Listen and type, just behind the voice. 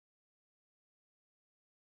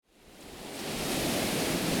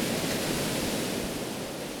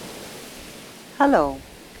Hello,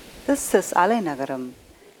 this is Nagaram,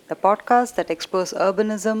 the podcast that explores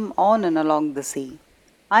urbanism on and along the sea.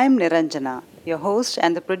 I am Niranjana, your host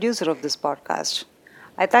and the producer of this podcast.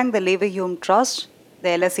 I thank the Leverhulme Trust, the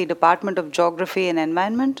LSE Department of Geography and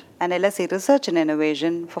Environment, and LSE Research and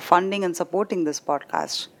Innovation for funding and supporting this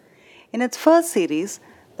podcast. In its first series,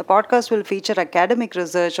 the podcast will feature academic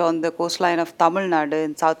research on the coastline of Tamil Nadu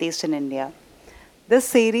in southeastern India. This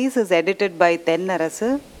series is edited by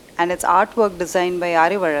Narasu and its artwork designed by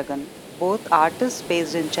Arivaragan, both artists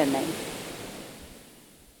based in Chennai.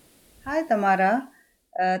 Hi, Tamara.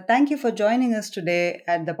 Thank you for joining us today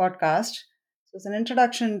at the podcast. So, as an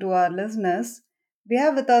introduction to our listeners, we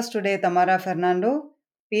have with us today Tamara Fernando,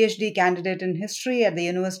 PhD candidate in history at the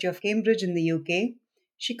University of Cambridge in the UK.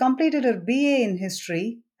 She completed her BA in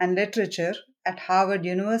history and literature at Harvard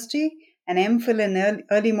University and MPhil in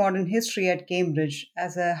early modern history at Cambridge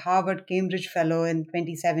as a Harvard Cambridge Fellow in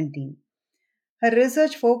 2017. Her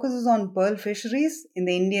research focuses on pearl fisheries in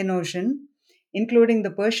the Indian Ocean, including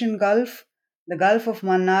the Persian Gulf, the Gulf of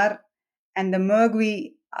Mannar, and the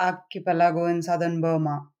Mergui archipelago in southern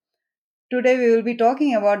Burma. Today, we will be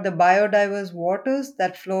talking about the biodiverse waters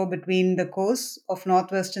that flow between the coasts of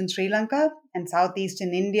northwestern Sri Lanka and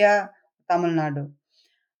southeastern India, Tamil Nadu.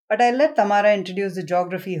 But I'll let Tamara introduce the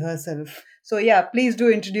geography herself. So, yeah, please do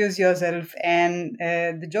introduce yourself and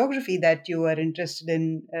the geography that you are interested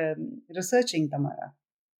in researching, Tamara.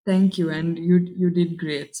 Thank you, and you did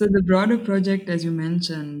great. So the broader project, as you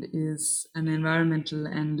mentioned, is an environmental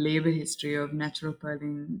and labor history of natural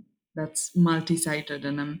pearling that's multi-sited,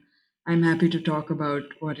 and I'm happy to talk about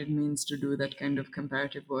what it means to do that kind of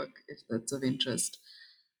comparative work if that's of interest.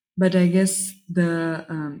 But I guess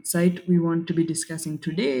the site we want to be discussing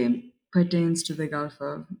today pertains to the Gulf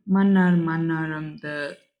of Mannarum,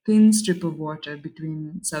 the thin strip of water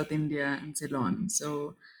between South India and Ceylon.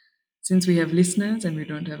 So since we have listeners and we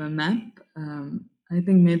don't have a map, I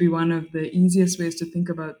think maybe one of the easiest ways to think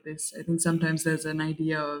about this, I think sometimes there's an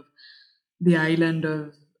idea of the island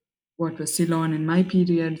of what was Ceylon in my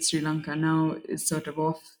period, Sri Lanka now is sort of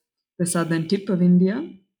off the southern tip of India,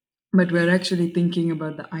 but we're actually thinking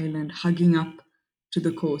about the island hugging up to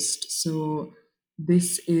the coast. So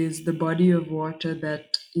this is the body of water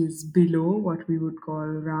that is below what we would call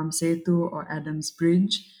Ram Setu or Adam's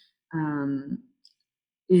Bridge. Um,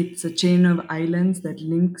 it's a chain of islands that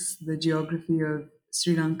links the geography of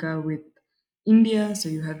Sri Lanka with India. So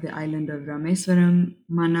you have the island of Rameswaram,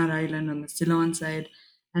 Mannar Island on the Ceylon side,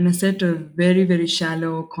 and a set of very, very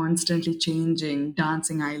shallow, constantly changing,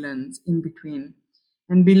 dancing islands in between.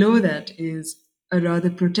 And below that is a rather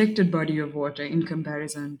protected body of water in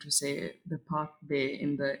comparison to, say, the Park Bay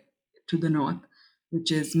in the to the north,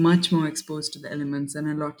 which is much more exposed to the elements and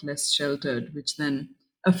a lot less sheltered, which then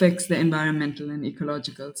affects the environmental and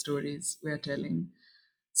ecological stories we're telling.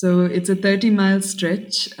 So it's a 30-mile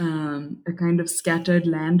stretch, a kind of scattered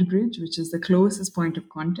land bridge, which is the closest point of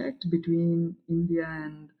contact between India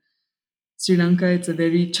and Sri Lanka. It's a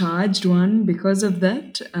very charged one because of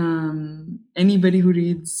that. Anybody who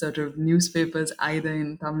reads sort of newspapers either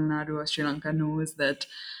in Tamil Nadu or Sri Lanka knows that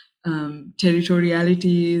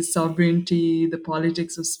territoriality, sovereignty, the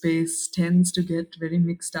politics of space tends to get very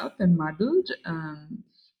mixed up and muddled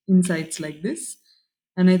in sites like this.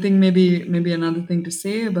 And I think maybe another thing to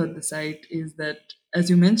say about the site is that, as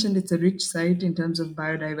you mentioned, it's a rich site in terms of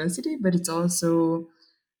biodiversity, but it's also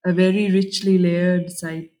a very richly layered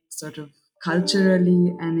site, sort of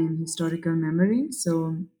culturally and in historical memory.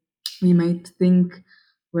 So we might think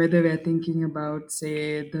whether we're thinking about,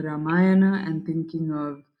 say, the Ramayana and thinking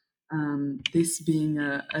of this being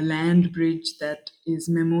a land bridge that is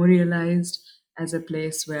memorialized as a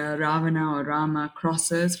place where Ravana or Rama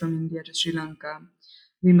crosses from India to Sri Lanka.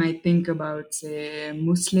 We might think about, say,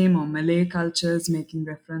 Muslim or Malay cultures making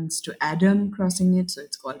reference to Adam crossing it, so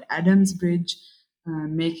it's called Adam's Bridge,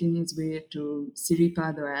 making his way to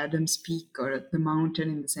Siripad or Adam's Peak or the mountain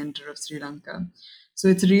in the center of Sri Lanka. So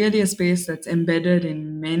it's really a space that's embedded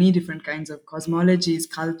in many different kinds of cosmologies,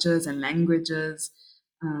 cultures, and languages.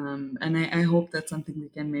 And I hope that's something we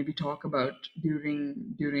can maybe talk about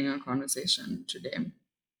during our conversation today.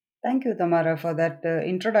 Thank you, Tamara, for that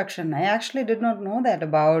introduction. I actually did not know that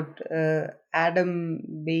about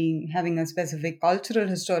Adam being having a specific cultural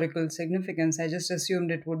historical significance. I just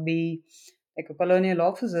assumed it would be like a colonial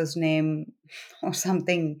officer's name or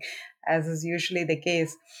something, as is usually the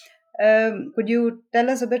case. Could you tell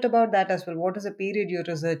us a bit about that as well? What is the period you're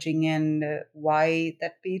researching and why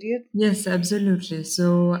that period? Yes, absolutely.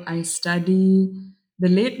 So I study the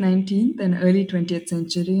late 19th and early 20th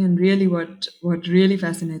century, and really what really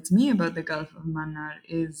fascinates me about the Gulf of Mannar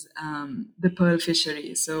is the pearl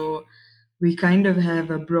fishery. So we kind of have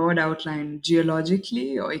a broad outline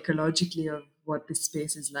geologically or ecologically of what this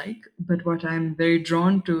space is like. But what I'm very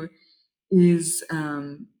drawn to is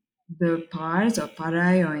the pars or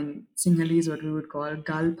parai, or in Sinhalese, what we would call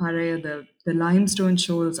gal parai, the limestone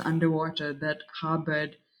shoals underwater that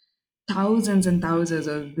harbored thousands and thousands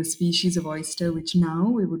of the species of oyster, which now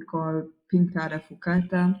we would call Pinkara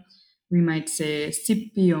fucata. We might say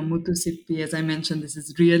Sippi or Mutu Sippi. As I mentioned, this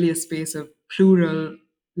is really a space of plural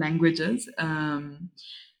languages,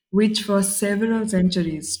 which for several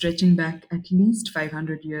centuries, stretching back at least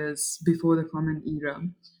 500 years before the Common Era,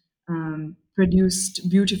 produced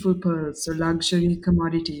beautiful pearls, so luxury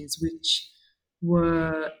commodities, which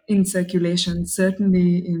were in circulation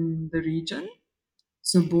certainly in the region,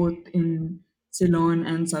 so both in Ceylon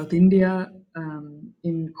and South India,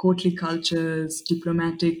 in courtly cultures,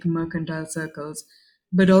 diplomatic, mercantile circles,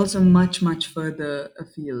 but also much, much further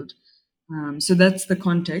afield. So that's the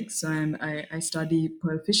context. So I study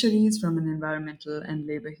pearl fisheries from an environmental and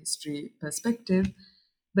labor history perspective,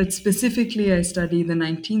 but specifically I study the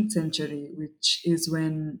 19th century, which is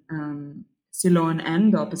when Ceylon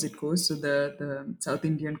and the opposite coast, so the South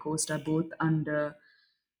Indian coast, are both under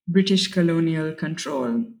British colonial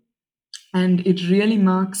control. And it really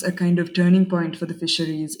marks a kind of turning point for the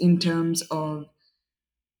fisheries in terms of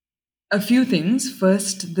a few things.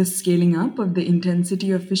 First, the scaling up of the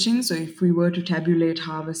intensity of fishing. So, if we were to tabulate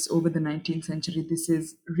harvests over the 19th century, this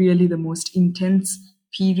is really the most intense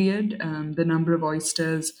period. The number of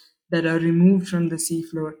oysters that are removed from the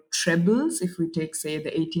seafloor trebles if we take, say,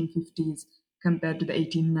 the 1850s compared to the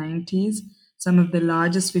 1890s. Some of the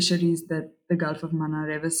largest fisheries that the Gulf of Mannar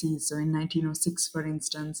ever sees. So, in 1906, for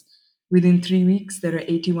instance, within 3 weeks, there are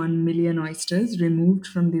 81 million oysters removed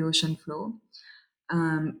from the ocean floor.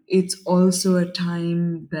 It's also a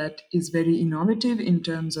time that is very innovative in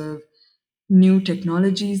terms of new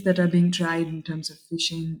technologies that are being tried in terms of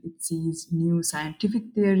fishing. It sees new scientific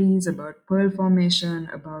theories about pearl formation,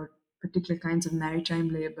 about particular kinds of maritime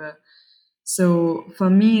labor. So for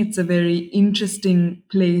me, it's a very interesting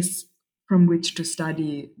place from which to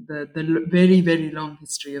study the very, very long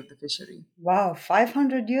history of the fishery. Wow,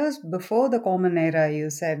 500 years before the Common Era, you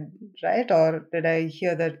said, right? Or did I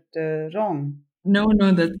hear that wrong? No,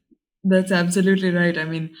 no, that's absolutely right. I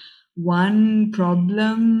mean, one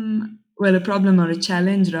problem, well, a problem or a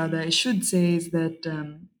challenge rather, I should say, is that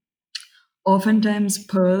oftentimes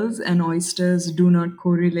pearls and oysters do not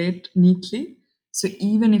correlate neatly. So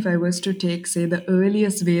even if I was to take, say, the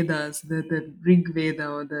earliest Vedas, the Rig Veda,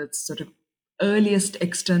 or the sort of earliest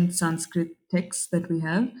extant Sanskrit texts that we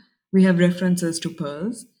have references to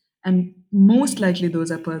pearls. And most likely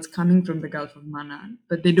those are pearls coming from the Gulf of Mannar,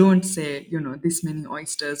 but they don't say, this many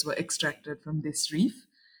oysters were extracted from this reef.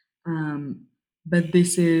 But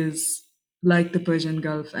this is like the Persian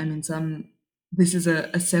Gulf. I mean, this is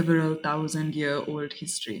a several thousand-year old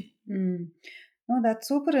history. Hmm. No, that's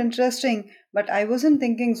super interesting. But I wasn't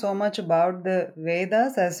thinking so much about the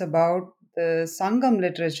Vedas as about the Sangam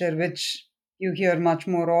literature, which you hear much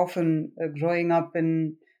more often growing up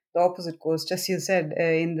in the opposite coast, as you said,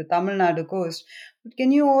 in the Tamil Nadu coast. But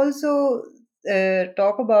can you also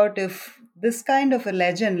talk about if this kind of a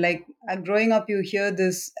legend, like growing up, you hear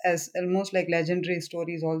this as almost like legendary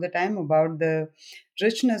stories all the time about the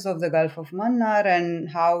richness of the Gulf of Mannar and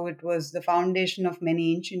how it was the foundation of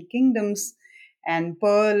many ancient kingdoms, and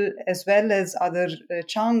pearl as well as other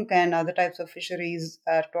chunk and other types of fisheries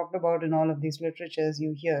are talked about in all of these literatures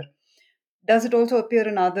you hear. Does it also appear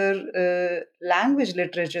in other language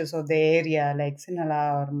literatures of the area like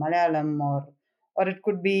Sinhala or Malayalam, or it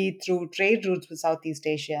could be through trade routes with Southeast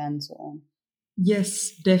Asia and so on? Yes,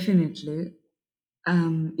 definitely.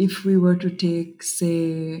 If we were to take,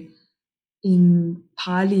 say, in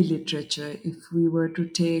Pali literature, if we were to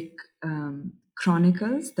take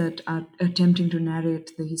chronicles that are attempting to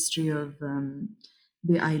narrate the history of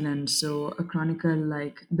the island, so a chronicle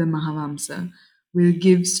like the Mahavamsa will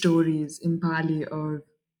give stories in Pali of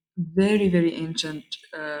very, very ancient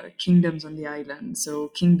kingdoms on the island. So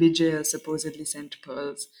King Vijaya supposedly sent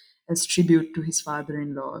pearls as tribute to his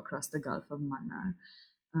father-in-law across the Gulf of Mannar.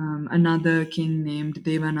 Another king named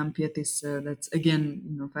Devanampiyatissa, that's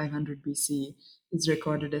again, 500 BC, is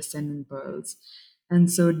recorded as sending pearls.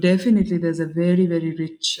 And so definitely there's a very, very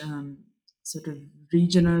rich sort of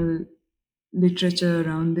regional literature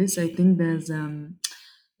around this. I think there's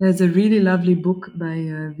a really lovely book by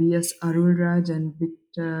V.S. Arulraj and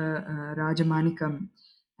Victor Rajamanikam,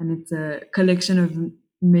 and it's a collection of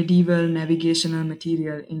medieval navigational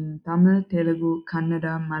material in Tamil, Telugu,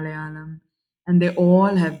 Kannada, Malayalam, and they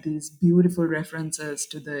all have these beautiful references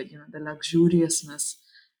to the luxuriousness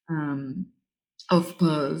um, of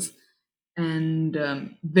pearls. and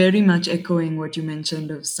very much echoing what you mentioned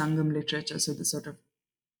of Sangam literature, so the sort of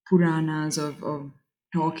Puranas of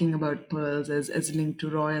talking about pearls as linked to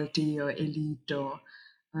royalty or elite or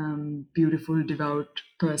beautiful, devout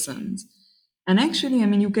persons. And actually, I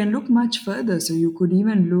mean, you can look much further. So you could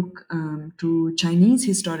even look to Chinese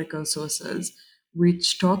historical sources,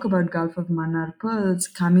 which talk about Gulf of Mannar pearls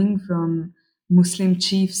coming from Muslim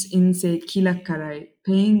chiefs in, say, Kilakkarai,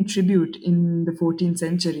 paying tribute in the 14th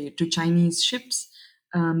century to Chinese ships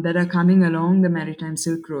that are coming along the maritime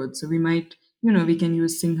Silk Road. So we might, we can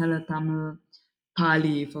use Sinhala, Tamil,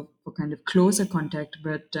 Pali for kind of closer contact,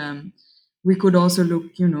 but we could also look,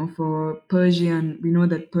 for Persian. We know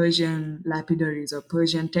that Persian lapidaries or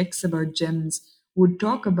Persian texts about gems would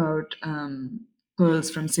talk about pearls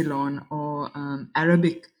from Ceylon, or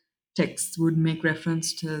Arabic texts would make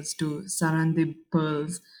references to Sarandib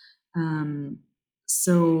pearls. Um,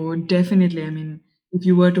 so definitely, I mean, if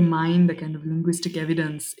you were to mine the kind of linguistic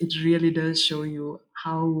evidence, it really does show you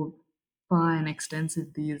how far and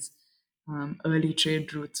extensive these early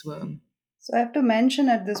trade routes were. So I have to mention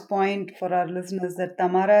at this point for our listeners that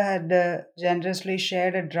Tamara had generously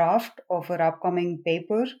shared a draft of her upcoming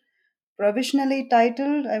paper, provisionally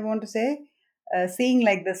titled, I want to say, Seeing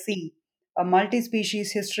Like the Sea, a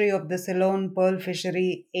multi-species history of the Ceylon pearl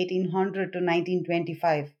fishery 1800 to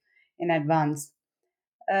 1925 in advance.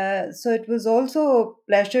 So it was also a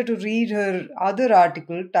pleasure to read her other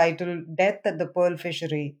article titled Death at the Pearl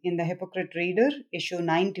Fishery in the Hypocrite Reader, issue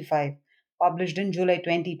 95, published in July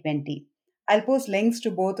 2020. I'll post links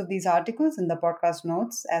to both of these articles in the podcast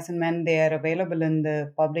notes as and when they are available in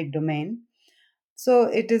the public domain. So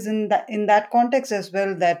it is in that context as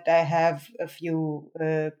well that I have a few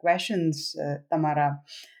questions, Tamara.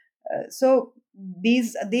 So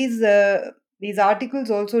these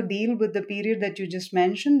articles also deal with the period that you just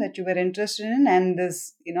mentioned that you were interested in, and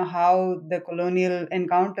this, how the colonial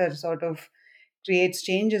encounter sort of creates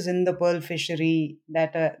changes in the pearl fishery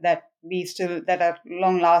that are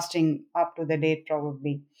long lasting up to the date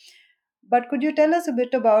probably. But could you tell us a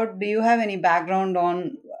bit about, do you have any background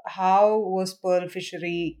on how was pearl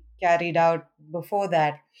fishery carried out before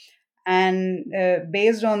that? And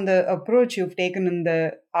based on the approach you've taken in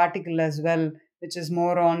the article as well, which is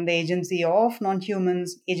more on the agency of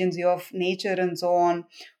non-humans, agency of nature, and so on,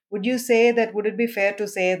 would it be fair to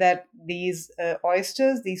say that these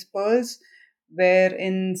oysters, these pearls, were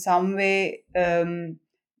in some way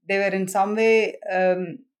they were in some way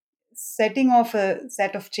setting off a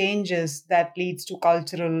set of changes that leads to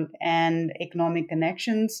cultural and economic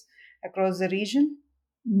connections across the region?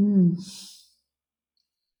 Mm.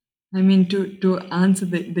 I mean, to answer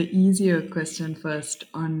the easier question first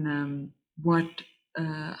on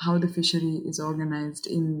how the fishery is organized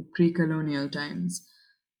in pre-colonial times.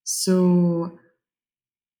 So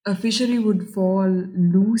a fishery would fall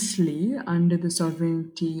loosely under the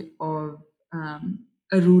sovereignty of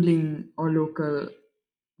a ruling or local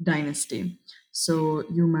dynasty. So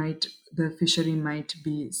the fishery might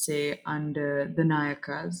be, say, under the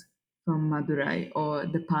Nayakas from Madurai or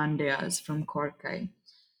the Pandyas from Korkai.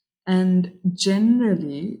 And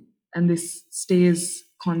generally, and this stays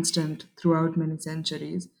constant throughout many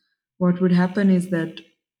centuries, what would happen is that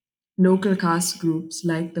local caste groups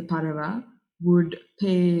like the Parava would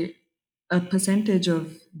pay a percentage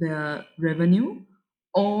of their revenue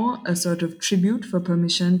or a sort of tribute for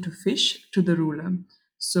permission to fish to the ruler.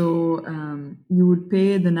 So you would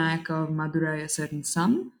pay the Nayaka of Madurai a certain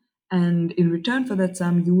sum, and in return for that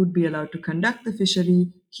sum, you would be allowed to conduct the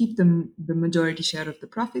fishery, keep the majority share of the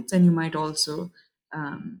profits, and you might also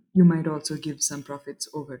give some profits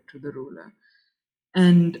over to the ruler.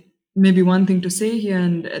 And maybe one thing to say here,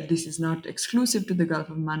 and this is not exclusive to the Gulf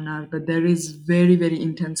of Mannar, but there is very, very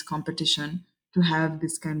intense competition to have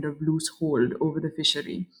this kind of loose hold over the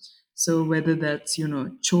fishery. So whether that's,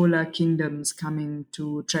 Chola kingdoms coming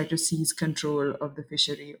to try to seize control of the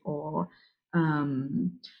fishery, or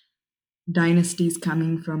um, dynasties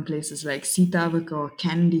coming from places like Sitavaka or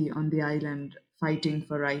Kandy on the island fighting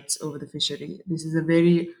for rights over the fishery. This is a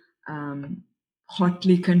very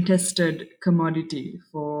hotly contested commodity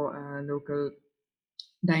for local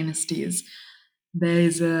dynasties. There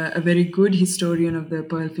is a very good historian of the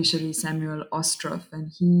pearl fishery, Samuel Ostroff,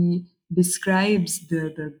 and he describes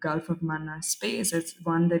the Gulf of Mannar space as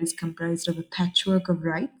one that is comprised of a patchwork of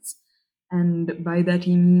rights. And by that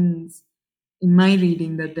he means, in my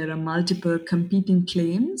reading, that there are multiple competing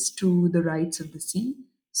claims to the rights of the sea.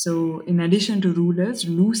 So, in addition to rulers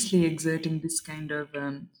loosely exerting this kind of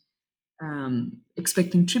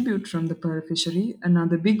expecting tribute from the pearl fishery,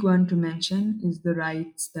 another big one to mention is the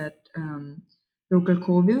rights that Local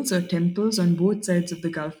covils or temples on both sides of the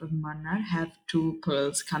Gulf of Mannar have two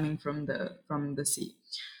pearls coming from the sea.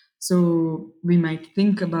 So we might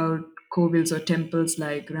think about covils or temples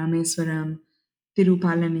like Rameswaram,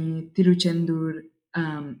 Tirupalani, Tiruchendur,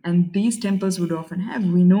 and these temples would often have,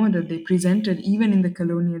 we know that they presented, even in the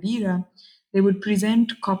colonial era, they would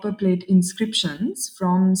present copper plate inscriptions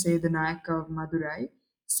from, say, the Nayaka of Madurai,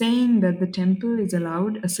 saying that the temple is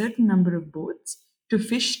allowed a certain number of boats to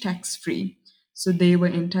fish tax free. So they were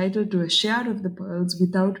entitled to a share of the pearls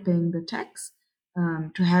without paying the tax,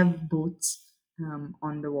 to have boats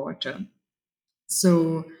on the water.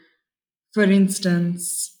 So, for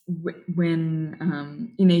instance, when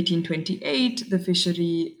in 1828 the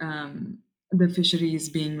fishery is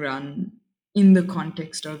being run in the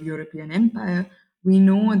context of European empire, we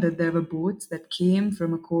know that there were boats that came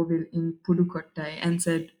from a kovil in Pudukottai and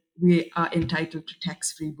said we are entitled to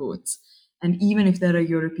tax-free boats. And even if there are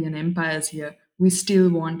European empires here, we still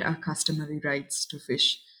want our customary rights to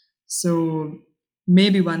fish. So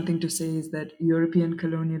maybe one thing to say is that European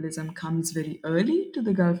colonialism comes very early to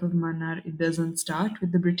the Gulf of Mannar. It doesn't start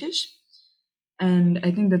with the British. And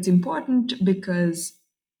I think that's important because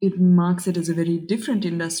it marks it as a very different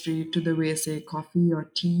industry to the way, say, coffee or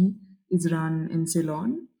tea is run in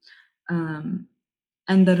Ceylon. Um,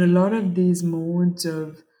 and there are a lot of these modes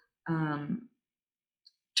of um,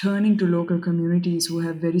 turning to local communities who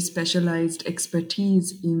have very specialized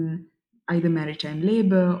expertise in either maritime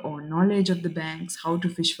labor or knowledge of the banks, how to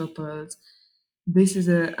fish for pearls. This is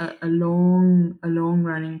a long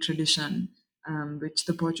running tradition, which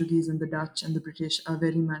the Portuguese and the Dutch and the British are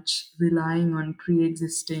very much relying on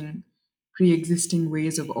pre-existing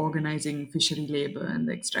ways of organizing fishery labor and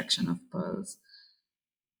the extraction of pearls.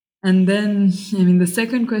 And then, I mean, the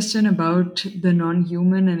second question about the non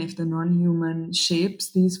human and if the non human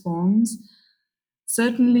shapes these forms,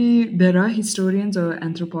 certainly there are historians or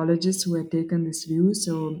anthropologists who have taken this view.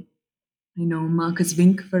 So, Marcus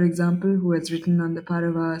Wink, for example, who has written on the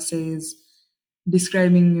Parava, says,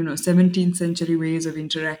 describing, 17th century ways of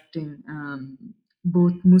interacting,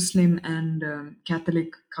 both Muslim and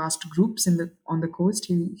Catholic caste groups on the coast.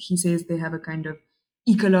 He says they have a kind of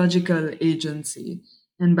ecological agency.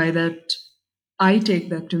 And by that, I take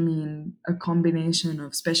that to mean a combination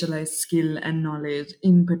of specialized skill and knowledge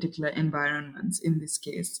in particular environments, in this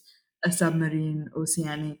case, a submarine,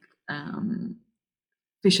 oceanic,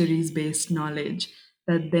 fisheries based knowledge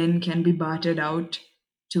that then can be bartered out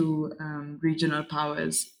to regional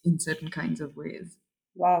powers in certain kinds of ways.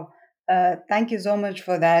 Wow. Thank you so much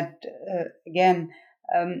for that. Again,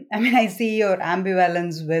 I mean, I see your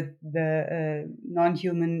ambivalence with the non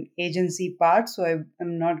human agency part, so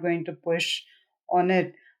I'm not going to push on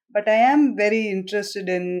it. But I am very interested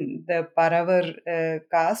in the Paravar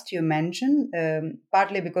caste you mentioned,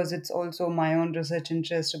 partly because it's also my own research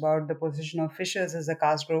interest about the position of fishers as a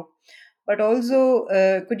caste group. But also,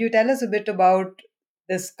 could you tell us a bit about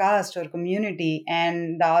this caste or community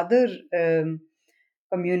and the other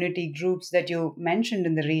community groups that you mentioned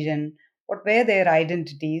in the region? What were their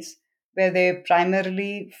identities? Were they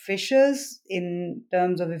primarily fishers in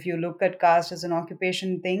terms of if you look at caste as an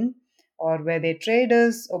occupation thing, or were they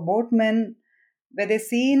traders or boatmen? Were they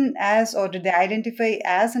seen as, or did they identify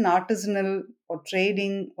as an artisanal or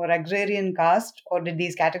trading or agrarian caste, or did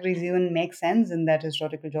these categories even make sense in that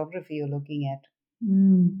historical geography you're looking at?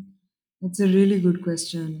 Mm, that's a really good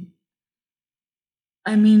question.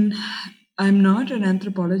 I mean, I'm not an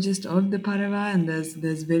anthropologist of the Parava, and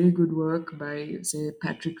there's very good work by, say,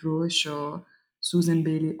 Patrick Roche or Susan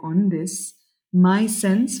Bailey on this. My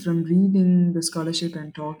sense from reading the scholarship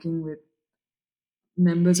and talking with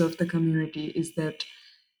members of the community is that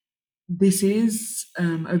this is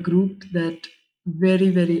a group that very,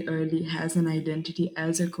 very early has an identity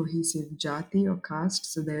as a cohesive jati or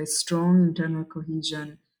caste. So there is strong internal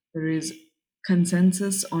cohesion. There is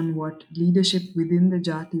consensus on what leadership within the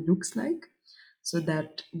jati looks like. So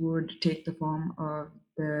that would take the form of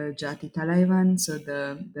the jati talaivan. So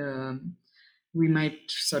the we might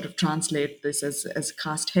sort of translate this as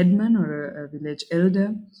caste headman or a village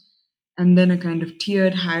elder, and then a kind of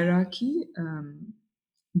tiered hierarchy.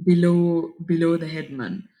 Below the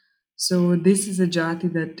headman. So this is a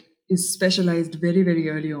jati that is specialized very, very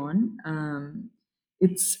early on.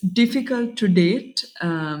 It's difficult to date.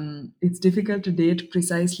 It's difficult to date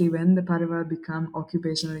precisely when the Parava become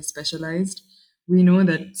occupationally specialized. We know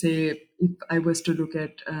that, say, if I was to look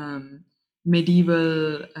at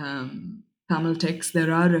medieval Tamil texts,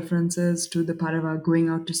 there are references to the Parava going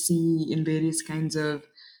out to sea in various kinds of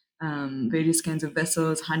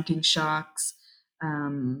vessels, hunting sharks,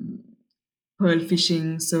 um, pearl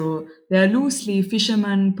fishing. So they are loosely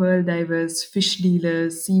fishermen, pearl divers, fish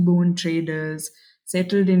dealers, seaborne traders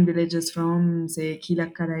settled in villages from, say,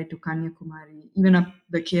 Kilakkarai to Kanyakumari, even up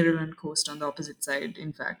the Kerala coast on the opposite side,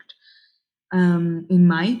 in fact. In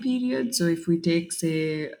my period, so if we take,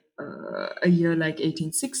 say, a year like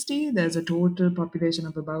 1860, there's a total population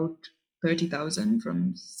of about 30,000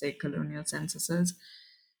 from, say, colonial censuses.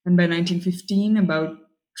 And by 1915, about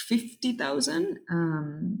 50,000.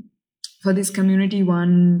 For this community,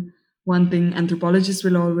 one thing anthropologists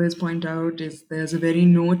will always point out is there's a very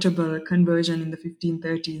notable conversion in the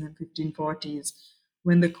 1530s and 1540s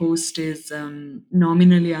when the coast is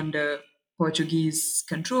nominally under Portuguese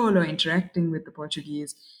control or interacting with the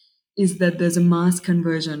Portuguese, is that there's a mass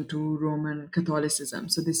conversion to Roman Catholicism.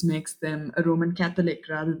 So this makes them a Roman Catholic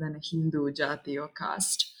rather than a Hindu jati or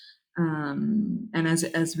caste. And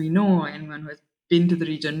as we know, anyone who has been to the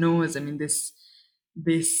region knows, I mean, this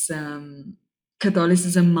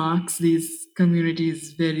Catholicism marks these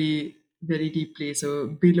communities very, very deeply. So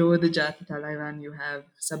below the Jati Talaivan, you have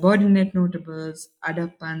subordinate notables,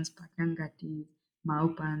 Adappans, Patangatis,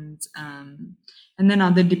 Maupans, and then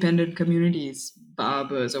other dependent communities,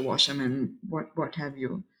 barbers or washermen, what have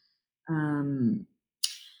you. Um,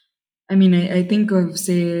 I mean, I think of,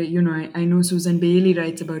 say, I know Susan Bailey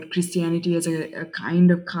writes about Christianity as a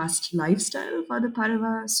kind of caste lifestyle for the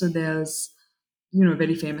Parava. So there's,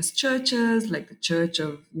 very famous churches like the Church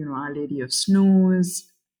of, Our Lady of Snows,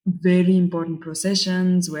 very important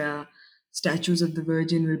processions where statues of the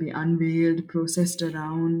Virgin will be unveiled, processed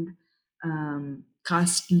around.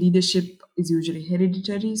 Caste leadership is usually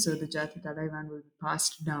hereditary, so the Jati Talaivan will be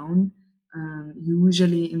passed down,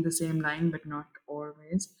 usually in the same line, but not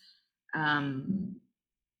always. Um,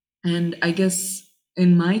 and I guess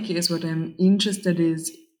in my case, what I'm interested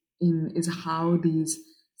is how these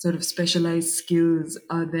sort of specialized skills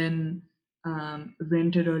are then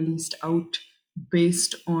rented or leased out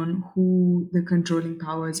based on who the controlling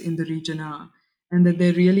powers in the region are, and that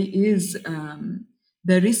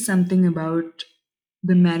there is something about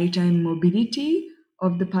the maritime mobility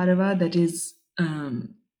of the Parava that is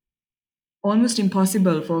almost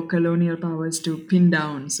impossible for colonial powers to pin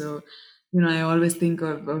down. So, I always think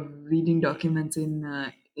of reading documents in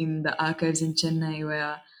the archives in Chennai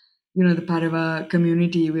where, the Parava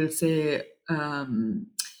community will say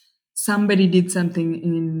somebody did something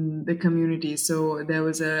in the community. So there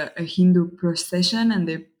was a Hindu procession, and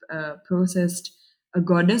they processed a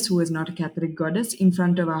goddess who was not a Catholic goddess in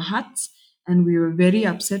front of our huts, and we were very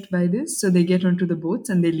upset by this. So they get onto the boats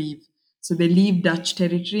and they leave. So they leave Dutch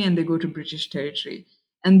territory and they go to British territory.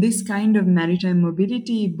 And this kind of maritime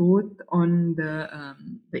mobility, both on the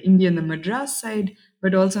Indian, the Madras side,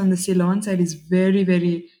 but also on the Ceylon side, is very,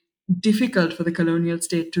 very difficult for the colonial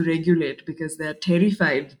state to regulate because they're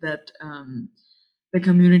terrified that the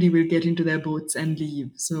community will get into their boats and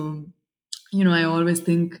leave. So, I always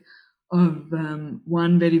think of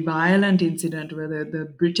one very violent incident where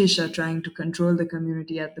the British are trying to control the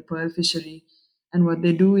community at the pearl fishery. And what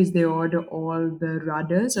they do is they order all the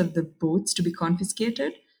rudders of the boats to be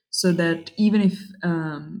confiscated so that even if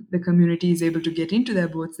the community is able to get into their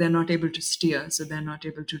boats, they're not able to steer, so they're not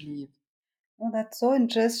able to leave. Oh, that's so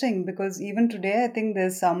interesting because even today, I think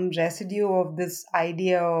there's some residue of this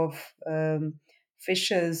idea of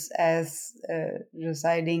fishes as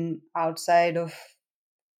residing outside of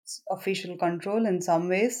official control in some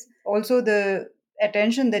ways. Also, the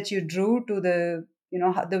attention that you drew to the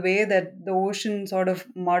the way that the ocean sort of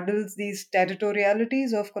models these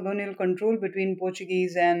territorialities of colonial control between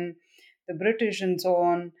Portuguese and the British and so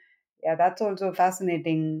on. Yeah, that's also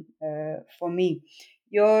fascinating for me.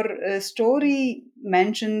 Your story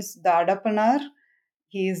mentions the Adapanar.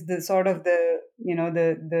 He is the sort of the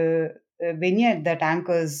vignette that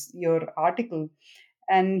anchors your article,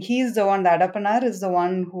 and he's the one, the Adapanar is the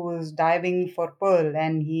one who is diving for pearl,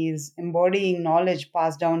 and he's embodying knowledge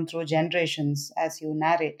passed down through generations as you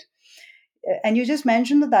narrate. And you just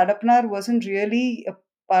mentioned that the Adapanar wasn't really a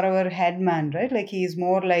Paravar headman, right? Like he's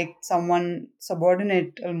more like someone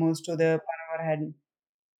subordinate almost to the Paravar head.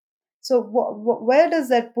 So where does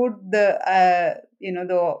that put the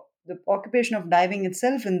occupation of diving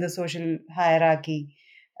itself in the social hierarchy,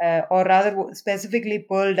 or rather specifically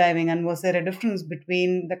pearl diving? And was there a difference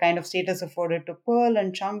between the kind of status afforded to pearl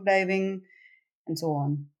and chunk diving, and so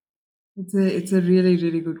on? It's a really,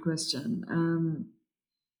 really good question.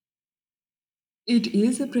 It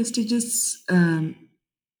is a prestigious.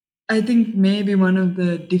 I think maybe one of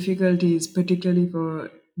the difficulties, particularly for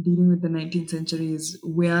dealing with the 19th century, is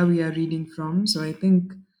where we are reading from. So I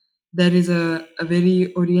think there is a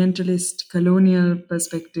very Orientalist colonial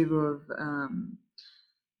perspective of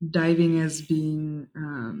diving as being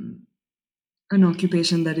an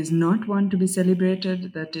occupation that is not one to be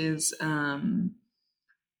celebrated, that is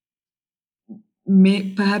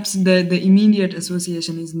perhaps the immediate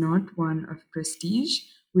association is not one of prestige,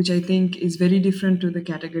 which I think is very different to the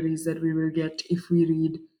categories that we will get if we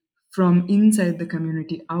read from inside the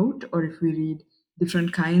community out, or if we read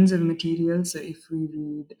different kinds of material. So if we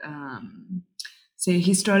read, say,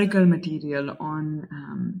 historical material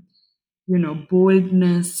on,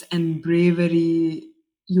 boldness and bravery.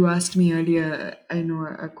 You asked me earlier, I know,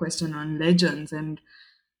 a question on legends, and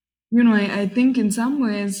I think in some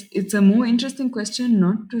ways it's a more interesting question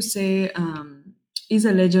not to say is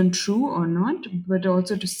a legend true or not, but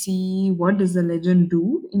also to see what does the legend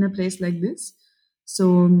do in a place like this.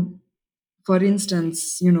 So, for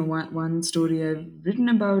instance, one story I've written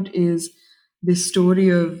about is this story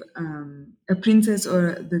of a princess,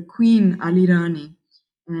 or the queen Alirani.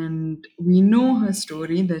 And we know her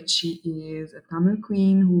story, that she is a Tamil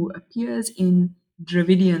queen who appears in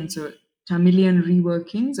Dravidian, so Tamilian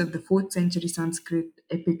reworkings of the 4th century Sanskrit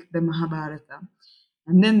epic, the Mahabharata.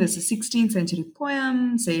 And then there's a 16th century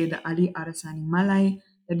poem, say the Ali Arasani Malai,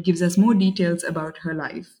 that gives us more details about her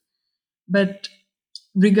life. But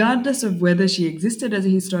regardless of whether she existed as a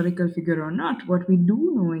historical figure or not, what we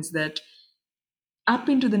do know is that up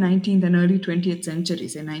into the 19th and early 20th century,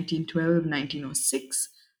 say 1912, 1906,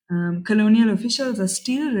 colonial officials are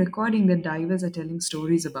still recording that divers are telling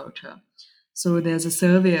stories about her. So there's a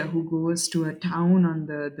surveyor who goes to a town on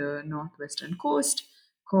the northwestern coast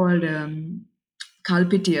called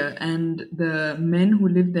Kalpitia, and the men who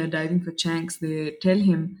live there diving for chanks, they tell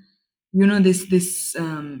him,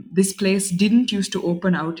 this place didn't used to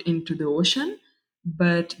open out into the ocean,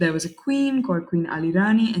 but there was a queen called Queen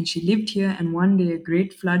Alirani, and she lived here. And one day a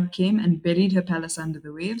great flood came and buried her palace under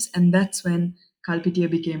the waves, and that's when Kalpitia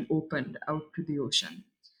became opened out to the ocean.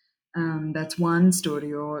 That's one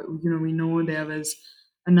story. Or, we know there was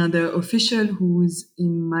another official who's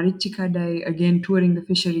in Marichikadai, again touring the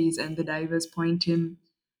fisheries, and the divers point him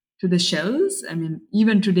to the shells. I mean,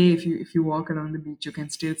 even today, if you walk along the beach, you can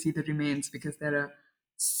still see the remains, because there are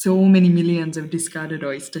so many millions of discarded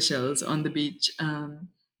oyster shells on the beach.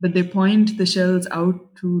 But they point the shells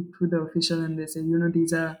out to the official, and they say,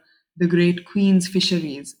 these are the great queen's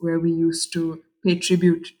fisheries where we used to pay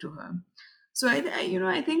tribute to her. So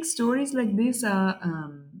I think stories like this are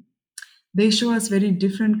they show us very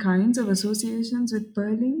different kinds of associations with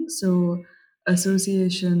pearling. So,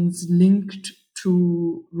 associations linked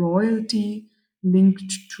to royalty,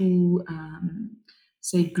 linked to,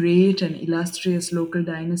 say, great and illustrious local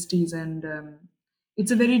dynasties. And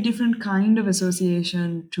it's a very different kind of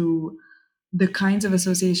association to the kinds of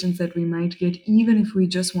associations that we might get even if we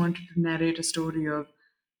just wanted to narrate a story of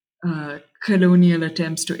colonial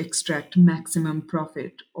attempts to extract maximum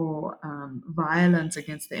profit, or violence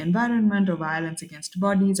against the environment, or violence against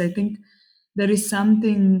bodies. I think there is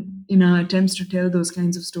something in our attempts to tell those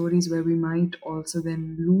kinds of stories where we might also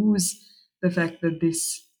then lose the fact that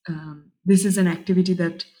this is an activity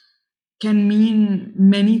that can mean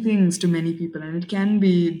many things to many people, and it can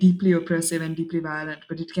be deeply oppressive and deeply violent,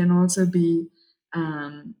 but it can also be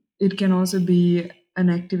an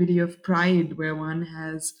activity of pride, where one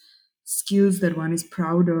has skills that one is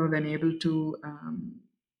proud of and able to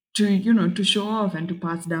show off and to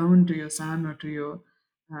pass down to your son, or to your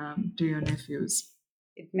nephews.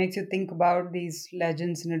 It makes you think about these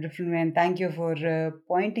legends in a different way, and thank you for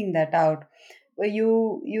pointing that out. Well,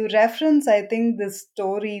 you reference, I think, the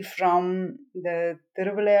story from the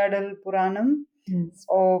Tiruvilayadal Puranam Yes,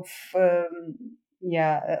 of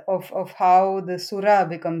of how the sura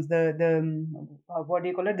becomes the what do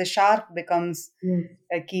you call it, the shark becomes yes,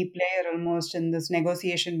 a key player almost in this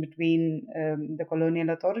negotiation between the colonial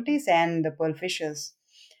authorities and the pearl fishers.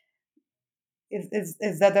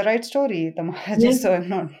 Is that the right story, Tamara? yes, Just so I'm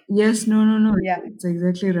not. yes. No, no, no. Yeah, It's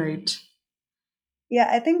exactly right. yeah.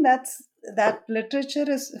 I think that literature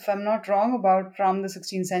is, if I'm not wrong, about from the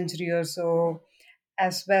 16th century or so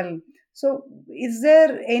as well. So, is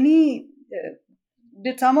there any?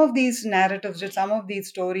 Did some of these narratives, did some of these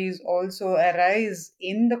stories also arise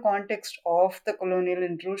in the context of the colonial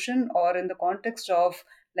intrusion, or in the context of,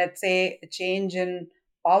 let's say, a change in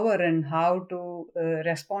power and how to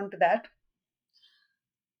respond to that?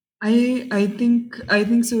 I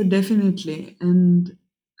think so, definitely. And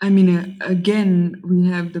I mean, again, we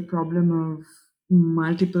have the problem of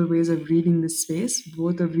multiple ways of reading this space,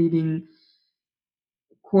 both of reading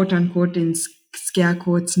quote unquote in scare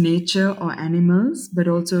quotes nature or animals, but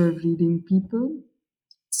also of reading people.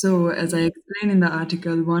 So, as I explain in the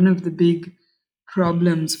article, one of the big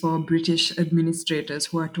problems for British administrators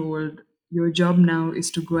who are told your job now is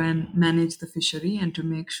to go and manage the fishery and to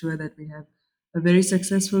make sure that we have a very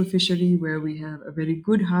successful fishery where we have a very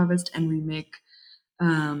good harvest and we make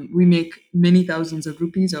many thousands of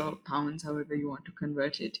rupees or pounds, however you want to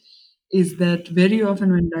convert it. Is that very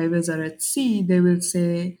often when divers are at sea, they will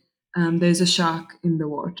say there's a shark in the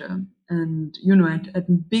water, and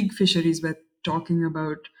at big fisheries we're talking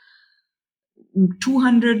about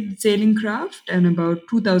 200 sailing craft and about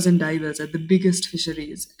 2,000 divers at the biggest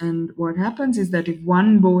fisheries. And what happens is that if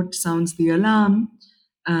one boat sounds the alarm,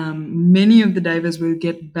 many of the divers will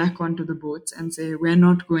get back onto the boats and say, "We're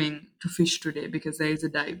not going to fish today because there is a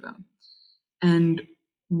diver." And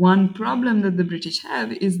one problem that the British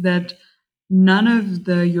have is that none of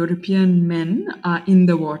the European men are in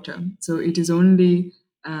the water. So it is only,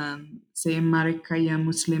 say, Marikaya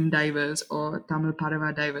Muslim divers or Tamil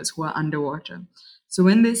Parava divers who are underwater. So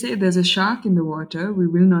when they say there's a shark in the water, we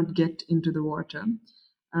will not get into the water.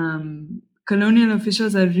 Colonial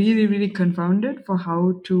officials are really, really confounded for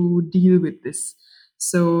how to deal with this.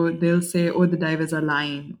 So they'll say, "Oh, the divers are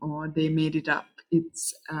lying," or "They made it up.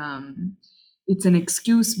 It's an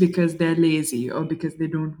excuse because they're lazy or because they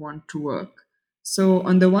don't want to work." So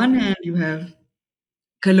on the one hand, you have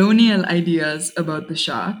colonial ideas about the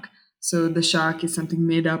shark. So the shark is something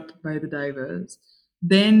made up by the divers.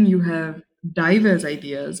 Then you have divers'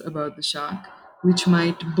 ideas about the shark, which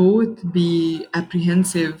might both be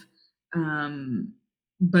apprehensive, um,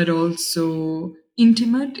 but also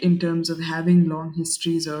intimate in terms of having long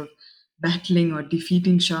histories of battling or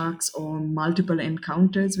defeating sharks or multiple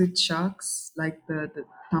encounters with sharks, like the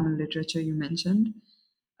Tamil literature you mentioned.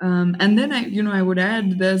 And then I would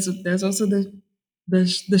add there's also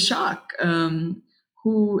the shark,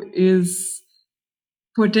 who is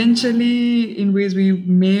potentially, in ways we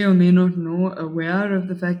may or may not know, aware of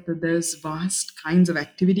the fact that there's vast kinds of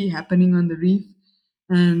activity happening on the reef.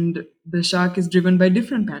 And the shark is driven by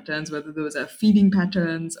different patterns, whether those are feeding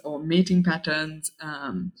patterns or mating patterns,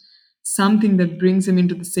 something that brings him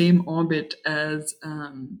into the same orbit as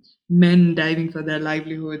men diving for their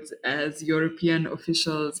livelihoods, as European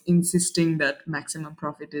officials insisting that maximum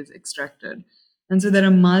profit is extracted. And so there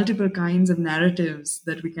are multiple kinds of narratives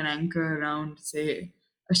that we can anchor around, say,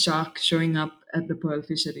 a shark showing up at the pearl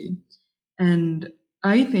fishery. And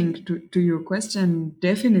I think, to your question,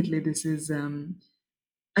 definitely this is,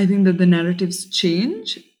 I think that the narratives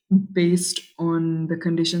change based on the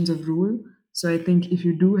conditions of rule. So I think if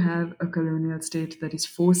you do have a colonial state that is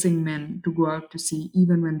forcing men to go out to sea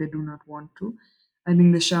even when they do not want to, I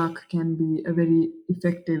think the shark can be a very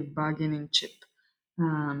effective bargaining chip.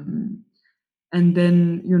 Um, and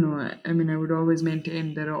then, I mean, I would always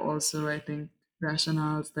maintain there are also, I think,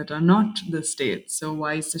 rationales that are not the state. So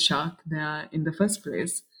why is the shark there in the first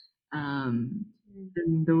place? Um,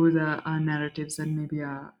 and those are narratives that maybe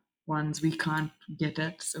are ones we can't get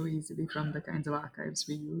at so easily from the kinds of archives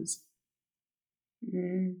we use.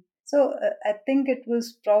 Mm. So I think it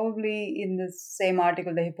was probably in the same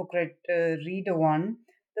article, the Hypocrite reader one.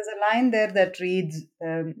 There's a line there that reads,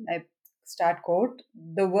 I start quote,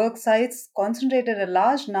 "The work sites concentrated a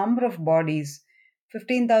large number of bodies,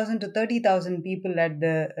 15,000 to 30,000 people at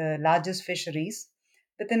the largest fisheries,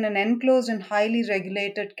 within an enclosed and highly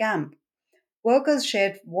regulated camp. Workers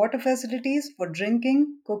shared water facilities for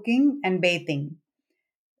drinking, cooking, and bathing."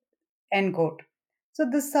 End quote. So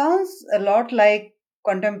this sounds a lot like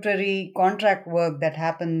contemporary contract work that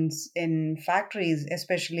happens in factories,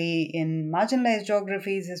 especially in marginalized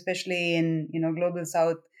geographies, especially in global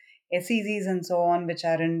south SEZs and so on, which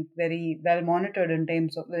aren't very well monitored in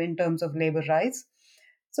terms of labor rights.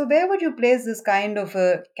 So where would you place this kind of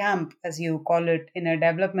a camp, as you call it, in a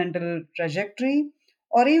developmental trajectory,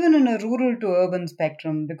 or even in a rural to urban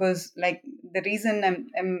spectrum? Because, like, the reason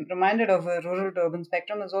I'm reminded of a rural to urban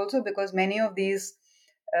spectrum is also because many of these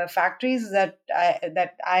factories that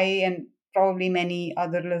I and probably many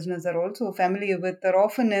other listeners are also familiar with are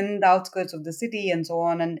often in the outskirts of the city and so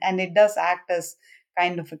on, and it does act as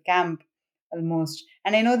kind of a camp almost.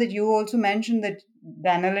 And I know that you also mentioned that the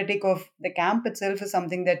analytic of the camp itself is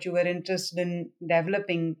something that you were interested in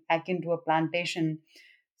developing akin to a plantation.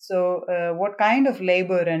 So, what kind of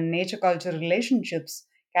labor and nature culture relationships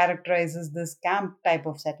characterizes this camp type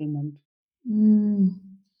of settlement? Mm,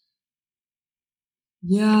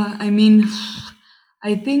 yeah, I mean,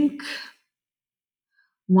 I think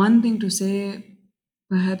one thing to say,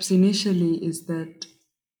 perhaps initially, is that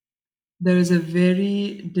there is a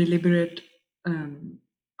very deliberate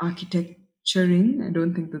architecturing. I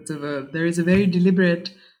don't think that's a verb. There is a very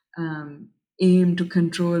deliberate um, aim to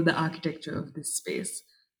control the architecture of this space.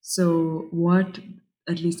 So, what,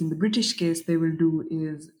 at least in the British case, they will do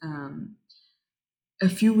is a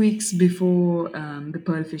few weeks before the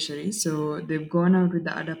pearl fishery. So they've gone out with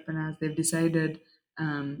the Adappanas. They've decided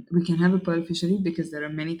we can have a pearl fishery because there are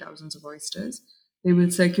many thousands of oysters. They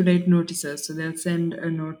will circulate notices. So they'll send a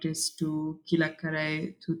notice to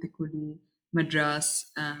Kilakkarai, Thoothukudi,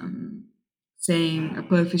 Madras, saying a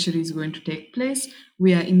pearl fishery is going to take place.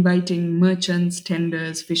 We are inviting merchants,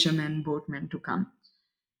 tenders, fishermen, boatmen to come.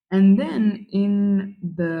 And then in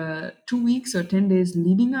the 2 weeks or 10 days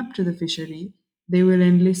leading up to the fishery, they will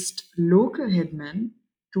enlist local headmen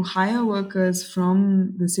to hire workers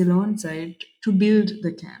from the Ceylon side to build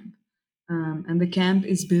the camp. And the camp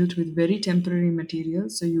is built with very temporary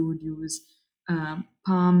materials. So you would use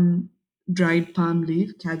palm, dried palm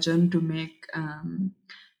leaf, kajan,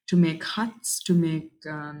 to make huts, to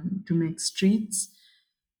make streets.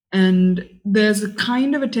 And there's a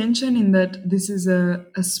kind of a tension in that this is a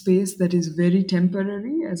space that is very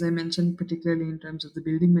temporary, as I mentioned, particularly in terms of the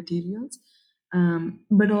building materials,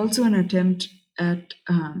 but also an attempt at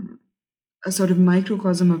a sort of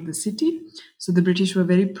microcosm of the city. So the British were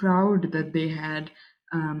very proud that they had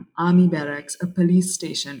army barracks, a police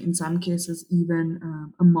station, in some cases,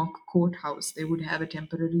 even a mock courthouse. They would have a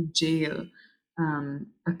temporary jail,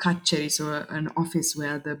 a kacheri, so an office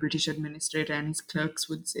where the British administrator and his clerks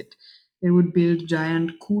would sit. They would build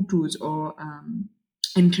giant kutus or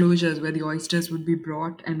enclosures where the oysters would be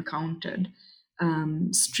brought and counted.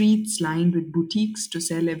 Streets lined with boutiques to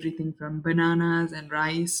sell everything from bananas and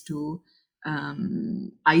rice to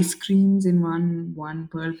ice creams in one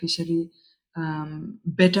pearl fishery,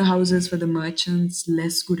 better houses for the merchants,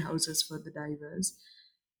 less good houses for the divers.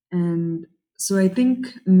 And so I think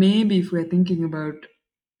maybe if we're thinking about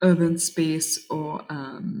urban space or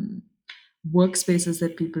workspaces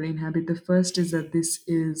that people inhabit, the first is that this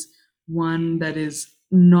is one that is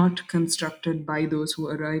not constructed by those who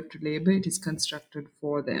arrive to labor, it is constructed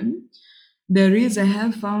for them. I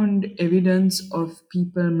have found evidence of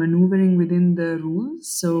people maneuvering within the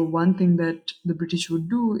rules. So, one thing that the British would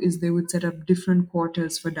do is they would set up different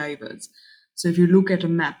quarters for divers. So, if you look at a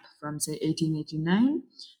map from, say, 1889,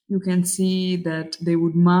 you can see that they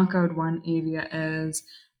would mark out one area as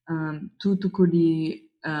Thoothukudi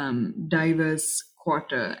Divers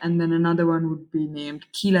Quarter, and then another one would be named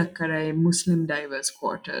Kilakkarai Muslim Divers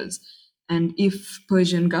Quarters. And if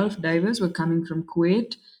Persian Gulf divers were coming from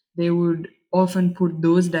Kuwait, they would often put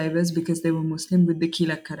those divers because they were Muslim with the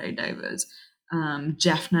Kilakkarai divers,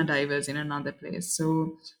 Jaffna divers in another place.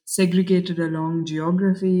 So segregated along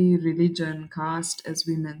geography, religion, caste, as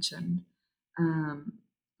we mentioned. Um,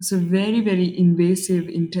 so very, very invasive,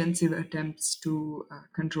 intensive attempts to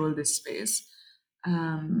control this space.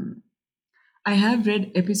 Um, I have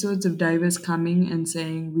read episodes of divers coming and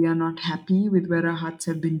saying, we are not happy with where our huts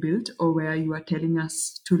have been built or where you are telling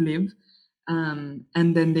us to live. And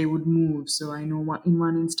then they would move. So I know in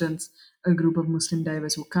one instance, a group of Muslim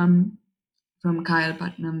divers who come from Kyle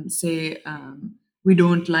Putnam say, we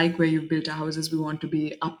don't like where you've built our houses, we want to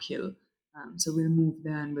be uphill. So we'll move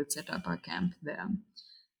there and we'll set up our camp there.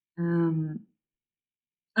 Um,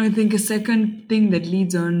 I think a second thing that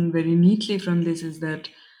leads on very neatly from this is that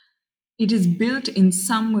it is built in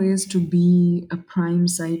some ways to be a prime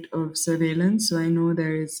site of surveillance. So I know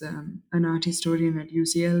there is an art historian at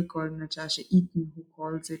UCL called Natasha Eaton who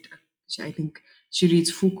calls it, I think she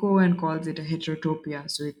reads Foucault and calls it a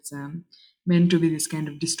heterotopia. So it's meant to be this kind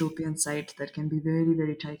of dystopian site that can be very,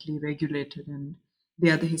 very tightly regulated. And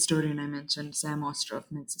the other historian I mentioned, Sam Ostroff,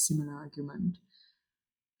 makes a similar argument.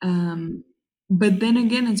 Um, but then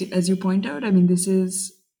again, as you point out, I mean, this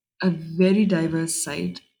is a very diverse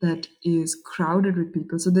site that is crowded with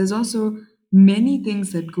people. So there's also many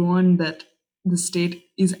things that go on that the state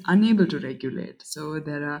is unable to regulate. So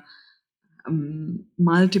there are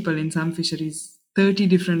multiple, in some fisheries, 30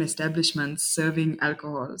 different establishments serving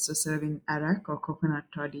alcohol, so serving arak or coconut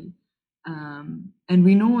toddy. And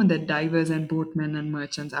we know that divers and boatmen and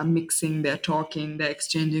merchants are mixing, they're talking, they're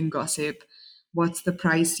exchanging gossip. What's the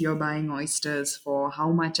price you're buying oysters for?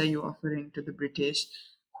 How much are you offering to the British?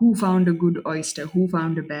 Who found a good oyster? Who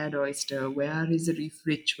found a bad oyster? Where is the reef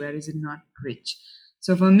rich? Where is it not rich?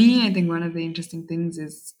 So for me, I think one of the interesting things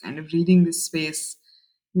is kind of reading this space.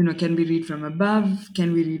 Can we read from above?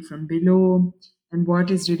 Can we read from below? And what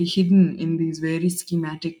is really hidden in these very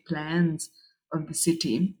schematic plans of the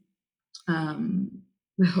city, um,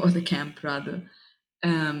 or the camp rather.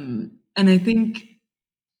 And I think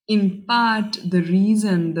in part, the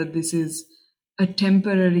reason that this is a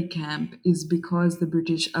temporary camp is because the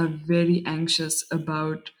British are very anxious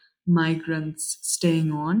about migrants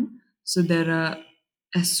staying on. So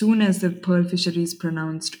as soon as the pearl fishery is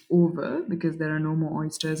pronounced over, because there are no more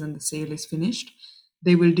oysters and the sale is finished,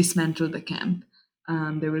 they will dismantle the camp.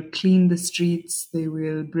 They will clean the streets. They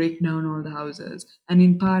will break down all the houses. And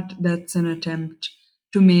in part, that's an attempt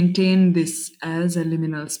to maintain this as a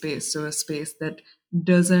liminal space, so a space that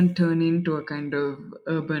doesn't turn into a kind of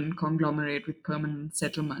urban conglomerate with permanent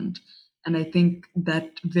settlement. And I think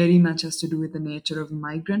that very much has to do with the nature of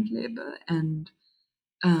migrant labor and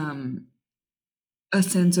um, a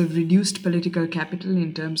sense of reduced political capital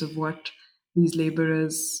in terms of what these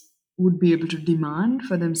laborers would be able to demand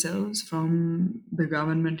for themselves from the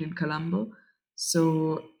government in Colombo.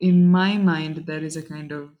 So, in my mind, there is a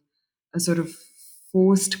kind of a sort of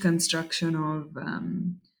forced construction of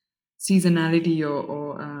seasonality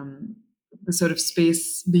or the sort of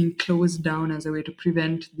space being closed down as a way to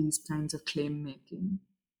prevent these kinds of claim making.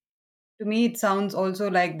 To me, it sounds also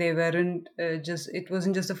like they weren't just, it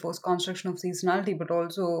wasn't just a forced construction of seasonality, but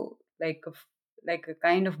also like like a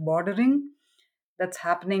kind of bordering that's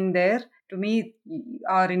happening there. To me,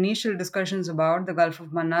 our initial discussions about the Gulf of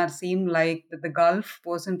Mannar seemed like that the Gulf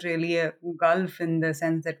wasn't really a Gulf in the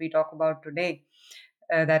sense that we talk about today.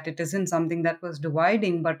 That it isn't something that was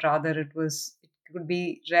dividing, but rather it could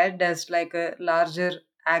be read as like a larger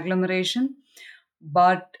agglomeration.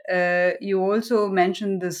 But you also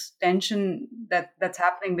mentioned this tension that's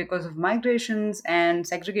happening because of migrations and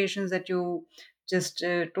segregations that you just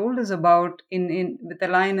told us about in with a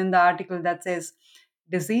line in the article that says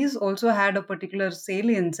disease also had a particular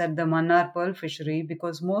salience at the Mannar pearl fishery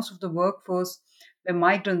because most of the workforce were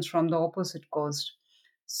migrants from the opposite coast.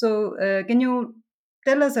 So, can you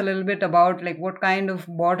tell us a little bit about like what kind of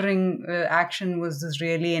bordering action was this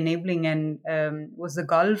really enabling, and was the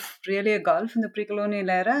Gulf really a Gulf in the pre-colonial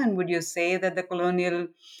era? And would you say that the colonial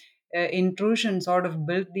intrusion sort of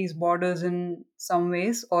built these borders in some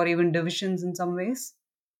ways, or even divisions in some ways?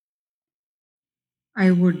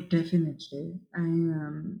 I would definitely.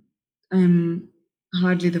 I'm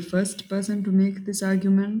hardly the first person to make this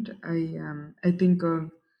argument. I think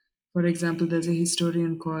of, for example, there's a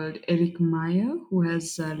historian called Eric Meyer who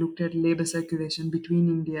has looked at labor circulation between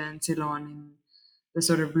India and Ceylon in the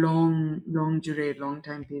sort of long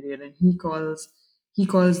time period, and he calls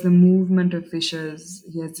the movement of fishers.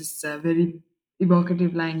 He has this very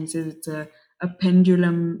evocative line. He says it's a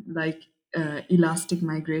pendulum like elastic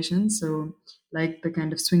migration. So like the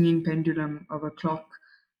kind of swinging pendulum of a clock.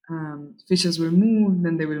 Fishes will move,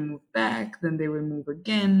 then they will move back, then they will move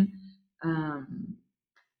again. Um,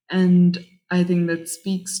 and I think that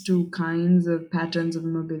speaks to kinds of patterns of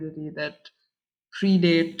mobility that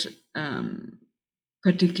predate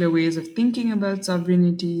particular ways of thinking about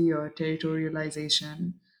sovereignty or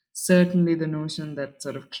territorialization. Certainly, the notion that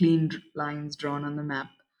sort of clean lines drawn on the map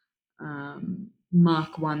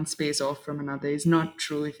mark one space off from another is not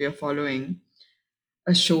true if you're following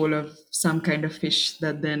a shoal of some kind of fish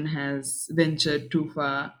that then has ventured too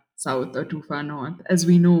far south or too far north. As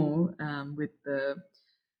we know, with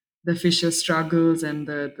the fisher struggles and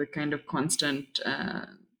the kind of constant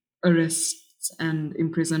arrests and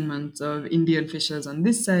imprisonments of Indian fishers on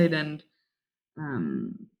this side and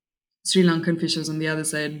um, Sri Lankan fishers on the other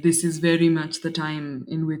side, this is very much the time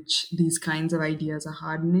in which these kinds of ideas are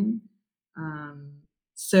hardening. Um,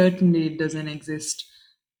 Certainly, it doesn't exist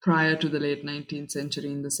prior to the late 19th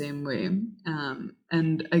century in the same way.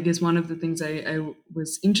 And I guess one of the things I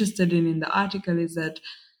was interested in the article is that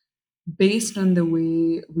based on the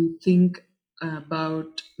way we think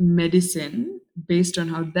about medicine, based on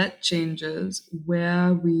how that changes,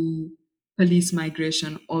 where we police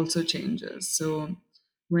migration also changes. So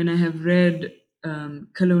when I have read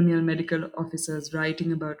colonial medical officers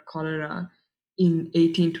writing about cholera in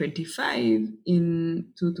 1825 in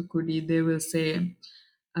Thoothukudi, they will say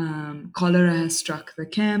cholera has struck the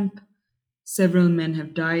camp. Several men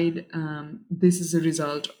have died. This is a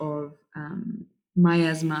result of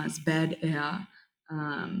miasmas, bad air.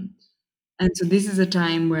 Um, and so this is a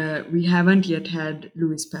time where we haven't yet had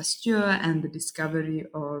Louis Pasteur and the discovery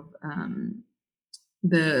of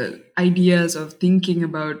the ideas of thinking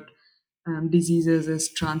about diseases as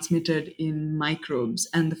transmitted in microbes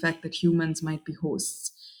and the fact that humans might be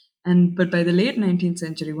hosts. And but by the late 19th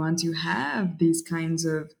century, once you have these kinds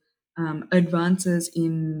of advances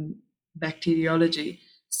in bacteriology,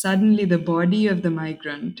 suddenly the body of the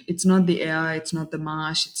migrant, it's not the air, it's not the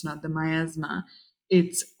marsh, it's not the miasma,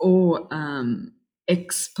 it's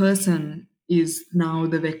X person is now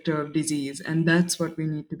the vector of disease, and that's what we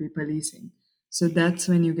need to be policing. So that's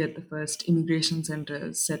when you get the first immigration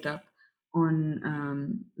centers set up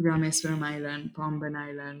on Rameswaram Island, Pomban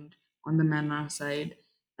Island, on the Mannar side,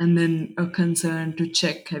 and then a concern to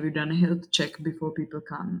check, have you done a health check before people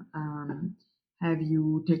come? Have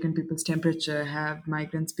you taken people's temperature? Have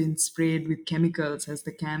migrants been sprayed with chemicals? Has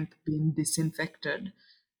the camp been disinfected?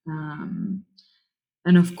 Um,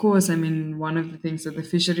 and of course, I mean, one of the things that the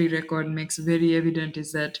fishery record makes very evident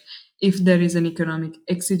is that if there is an economic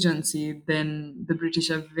exigency, then the British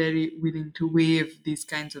are very willing to waive these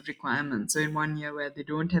kinds of requirements. So, in one year where they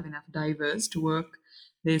don't have enough divers to work,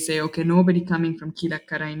 they say, okay, nobody coming from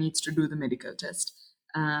Kilakkarai needs to do the medical test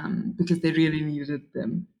because they really needed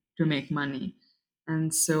them to make money.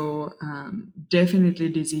 And so, definitely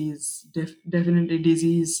disease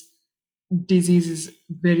is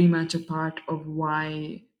very much a part of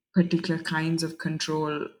why particular kinds of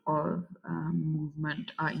control or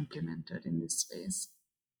movement are implemented in this space.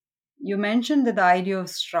 You mentioned that the idea of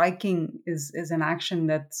striking is an action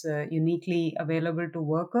that's uniquely available to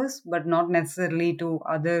workers, but not necessarily to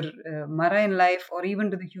other marine life or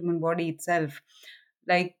even to the human body itself.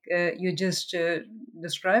 Like you just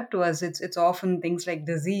described to us, it's often things like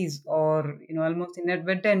disease or almost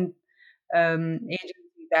inadvertent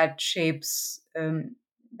agency that shapes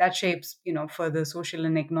further social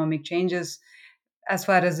and economic changes as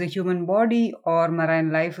far as the human body or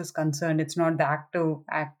marine life is concerned. It's not the active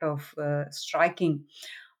act of striking.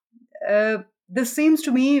 uh, this seems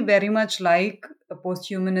to me very much like a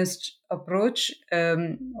post-humanist approach,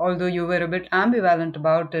 although you were a bit ambivalent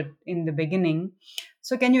about it in the beginning.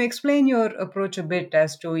 So, can you explain your approach a bit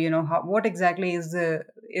as to what exactly is the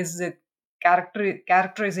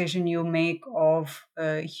characterization you make of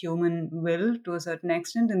human will to a certain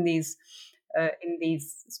extent in these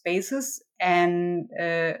spaces, and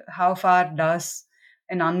how far does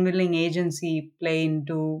an unwilling agency play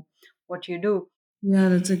into what you do? Yeah,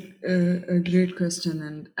 that's a great question,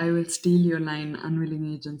 and I will steal your line,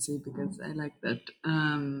 unwilling agency, because I like that.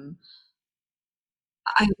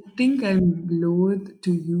 I think I'm loath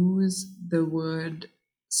to use the word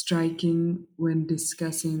striking when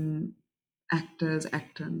discussing actors,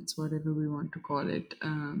 actants, whatever we want to call it,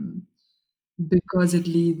 because it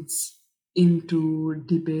leads into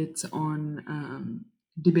debates in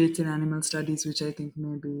animal studies, which I think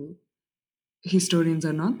maybe historians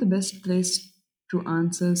are not the best place to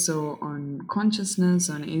answer. So, on consciousness,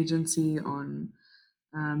 on agency, on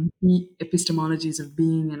epistemologies of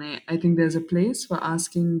being, and I think there's a place for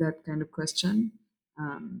asking that kind of question.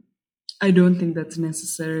 Um, I don't think that's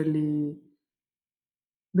necessarily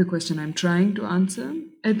the question I'm trying to answer.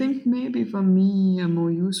 I think maybe for me, a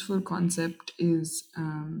more useful concept is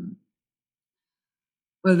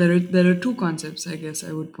well, there are two concepts I guess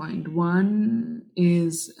I would point. One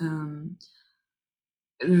is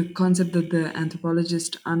the concept that the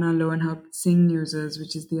anthropologist Anna Lowenhaupt Singh uses,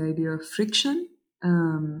 which is the idea of friction.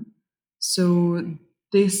 Um, so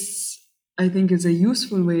this, I think, is a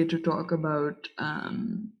useful way to talk about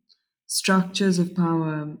structures of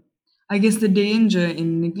power. I guess the danger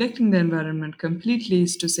in neglecting the environment completely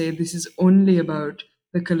is to say this is only about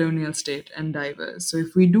the colonial state and divers. So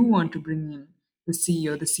if we do want to bring in the sea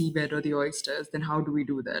or the seabed or the oysters, then how do we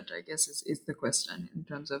do that? I guess is the question in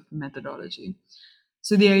terms of methodology.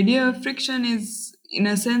 So the idea of friction is, in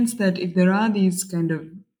a sense, that if there are these kind of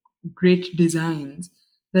great designs,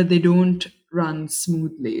 that they don't run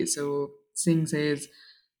smoothly. So Singh says,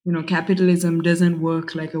 capitalism doesn't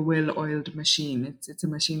work like a well-oiled machine. It's a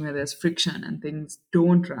machine where there's friction and things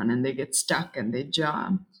don't run and they get stuck and they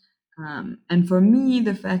jar. And for me,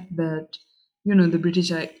 the fact that the British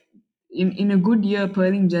are in a good year,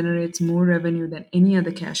 pearling generates more revenue than any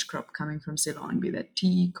other cash crop coming from Ceylon, be that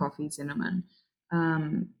tea, coffee, cinnamon.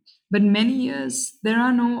 Um, but many years there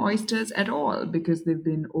are no oysters at all because they've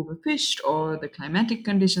been overfished, or the climatic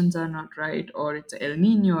conditions are not right, or it's a El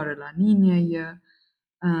Nino or a La Nina year.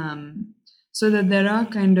 Um, so that there are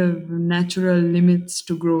kind of natural limits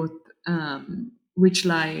to growth, which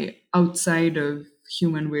lie outside of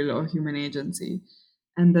human will or human agency,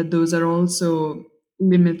 and that those are also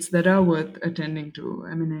limits that are worth attending to.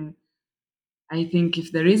 I mean, I think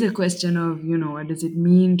if there is a question of, what does it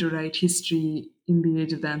mean to write history in the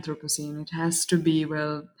age of the Anthropocene, it has to be,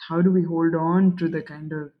 well, how do we hold on to the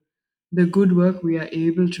kind of the good work we are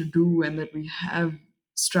able to do and that we have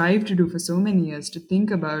strived to do for so many years, to think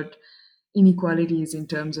about inequalities in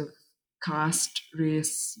terms of caste,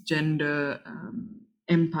 race, gender,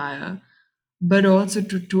 empire, but also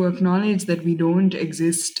to acknowledge that we don't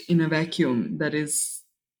exist in a vacuum that is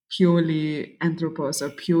purely anthropos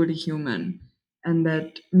or purely human, and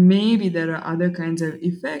that maybe there are other kinds of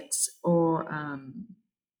effects, or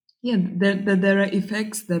that there are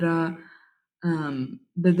effects that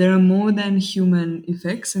there are more than human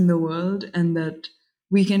effects in the world, and that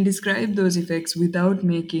we can describe those effects without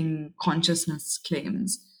making consciousness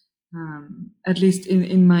claims. At least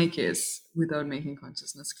in my case, without making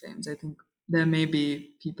consciousness claims. I think there may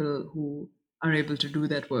be people who are able to do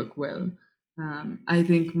that work well. I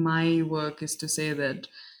think my work is to say that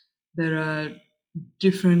there are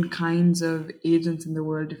different kinds of agents in the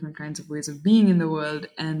world, different kinds of ways of being in the world,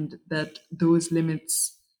 and that those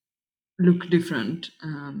limits look different,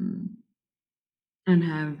 and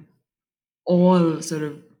have all sort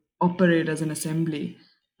of operate as an assembly,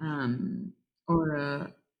 or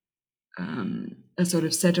a sort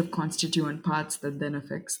of set of constituent parts that then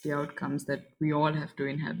affects the outcomes that we all have to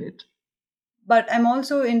inhabit. But I'm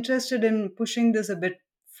also interested in pushing this a bit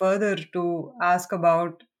further to ask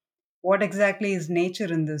about what exactly is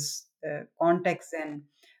nature in this context, and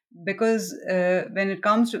because when it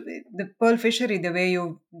comes to the pearl fishery, the way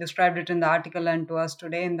you described it in the article and to us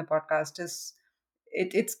today in the podcast, is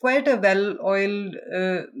it's quite a well-oiled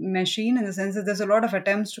machine, in the sense that there's a lot of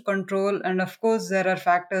attempts to control, and of course there are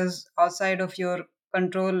factors outside of your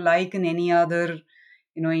control, like in any other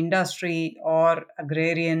industry or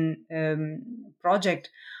agrarian project.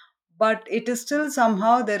 But it is still,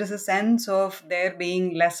 somehow there is a sense of there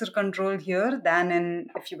being lesser control here than in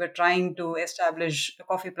if you were trying to establish a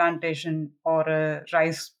coffee plantation or a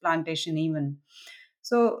rice plantation even.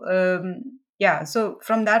 So yeah, so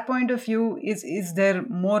from that point of view, is there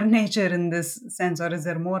more nature in this sense, or is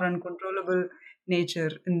there more uncontrollable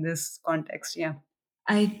nature in this context? Yeah.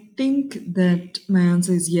 I think that my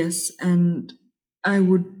answer is yes, and I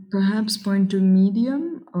would perhaps point to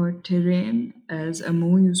medium or terrain as a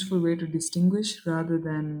more useful way to distinguish rather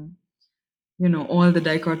than, all the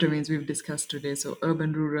dichotomies we've discussed today. So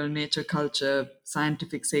urban, rural, nature, culture,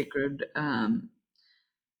 scientific, sacred.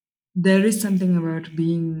 There is something about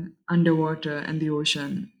being underwater and the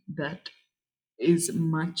ocean that is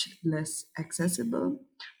much less accessible.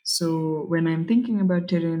 So when I'm thinking about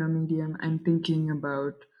terrain or medium, I'm thinking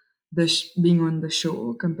about being on the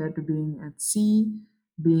shore compared to being at sea,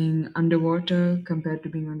 being underwater compared to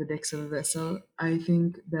being on the decks of a vessel. I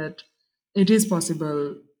think that it is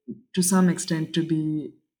possible to some extent to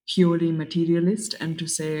be purely materialist and to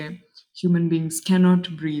say human beings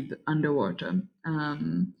cannot breathe underwater.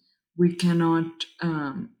 We cannot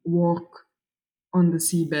walk on the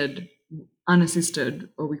seabed unassisted,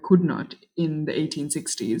 or we could not in the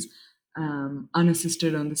 1860s,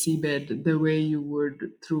 unassisted on the seabed the way you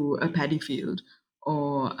would through a paddy field,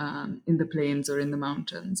 or in the plains or in the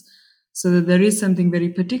mountains. So that there is something very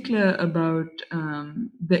particular about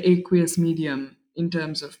the aqueous medium in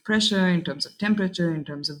terms of pressure, in terms of temperature, in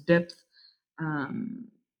terms of depth, um,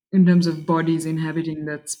 in terms of bodies inhabiting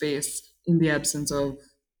that space in the absence of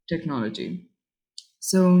technology.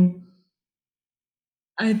 So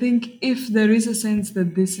I think if there is a sense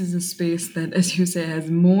that this is a space that, as you say,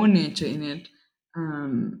 has more nature in it,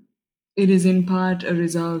 um, it is in part a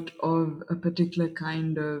result of a particular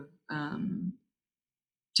kind of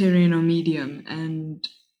terrain or medium. And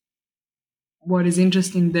what is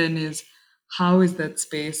interesting then is how is that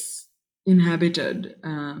space inhabited,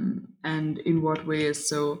 and in what ways.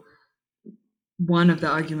 So one of the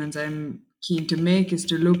arguments I'm keen to make is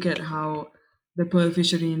to look at how the pearl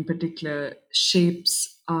fishery in particular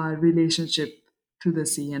shapes our relationship to the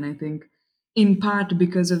sea. And I think, in part,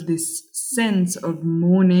 because of this sense of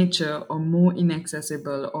more nature or more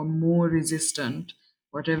inaccessible or more resistant,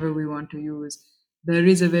 whatever we want to use, there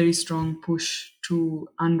is a very strong push to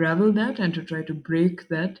unravel that and to try to break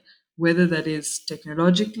that, whether that is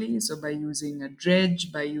technologically, so by using a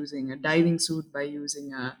dredge, by using a diving suit, by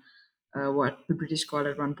using what the British called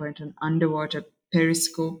at one point an underwater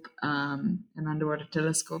periscope, an underwater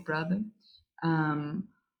telescope rather, um,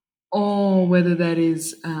 or whether that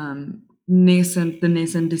is the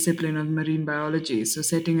nascent discipline of marine biology. So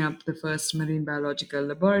setting up the first marine biological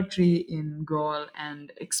laboratory in Gaul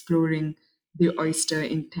and exploring the oyster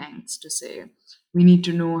in tanks to say we need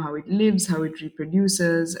to know how it lives, how it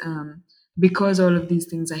reproduces, because all of these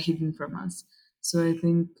things are hidden from us. So I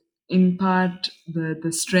think, in part,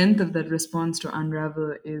 the strength of that response to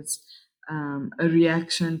unravel is a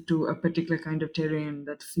reaction to a particular kind of terrain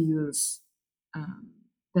um,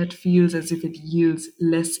 that feels as if it yields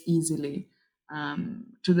less easily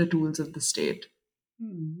to the tools of the state.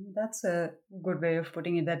 That's a good way of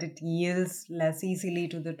putting it, that it yields less easily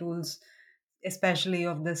to the tools, especially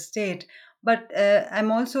of the state. But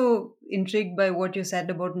I'm also intrigued by what you said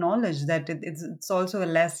about knowledge, that it's also a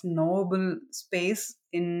less knowable space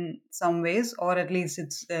in some ways, or at least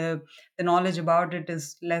the knowledge about it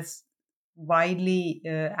is less widely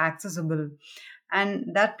accessible.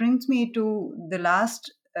 And that brings me to the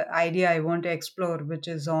last idea I want to explore, which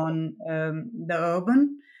is on the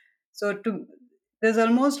urban. So to there's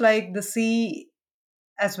almost like the sea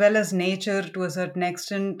as well as nature to a certain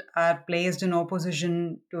extent are placed in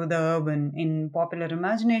opposition to the urban in popular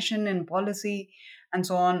imagination, in policy, and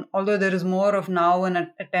so on. Although there is more of now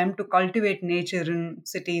an attempt to cultivate nature in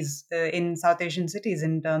cities, in South Asian cities,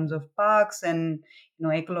 in terms of parks and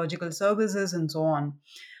ecological services and so on.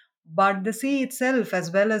 But the sea itself,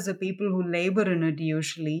 as well as the people who labor in it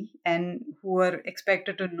usually and who are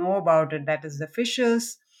expected to know about it, that is the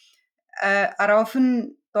fishers, are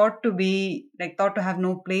often thought to have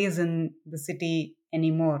no place in the city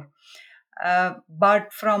anymore.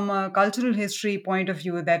 But from a cultural history point of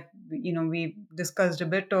view that we discussed a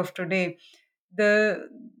bit of today, the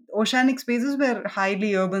oceanic spaces were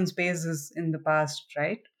highly urban spaces in the past,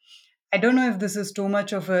 right? I don't know if this is too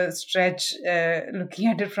much of a stretch looking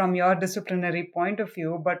at it from your disciplinary point of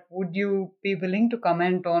view, but would you be willing to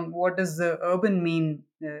comment on what does the urban mean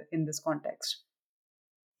in this context?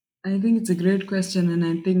 I think it's a great question, and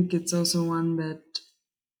I think it's also one that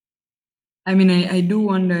I do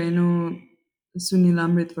wonder, Sunil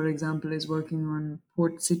Amrit, for example, is working on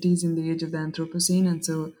port cities in the age of the Anthropocene. And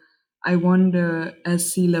so I wonder,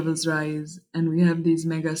 as sea levels rise and we have these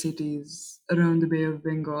mega cities around the Bay of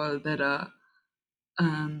Bengal that are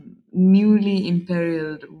newly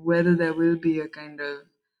imperiled, whether there will be a kind of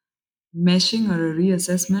meshing or a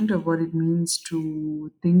reassessment of what it means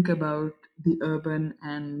to think about the urban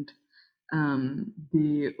and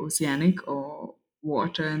the oceanic, or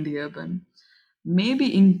water and the urban. Maybe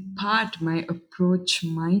in part, my approach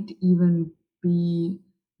might even be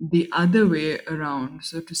the other way around.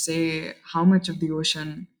 So, to say, how much of the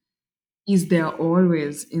ocean is there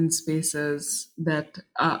always in spaces that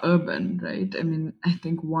are urban, right? I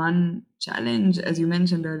think one challenge, as you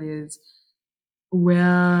mentioned earlier, is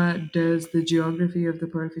where does the geography of the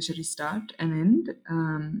pearl fishery start and end?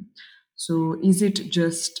 So, is it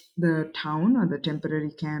just the town or the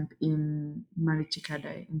temporary camp in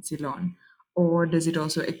Marichikadai in Ceylon? Or does it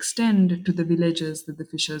also extend to the villages that the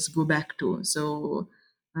fishers go back to? So,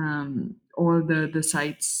 all the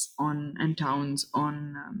sites on and towns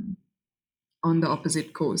on the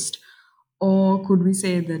opposite coast. Or could we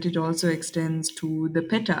say that it also extends to the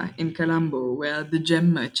Petta in Colombo, where the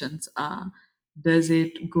gem merchants are? Does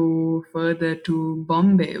it go further to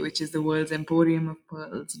Bombay, which is the world's emporium of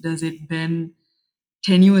pearls? Does it then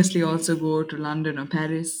tenuously also go to London or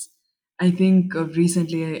Paris? I think of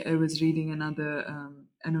recently I was reading an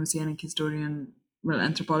oceanic historian, well,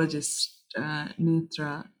 anthropologist,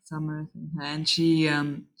 Netra Summer, and she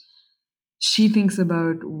thinks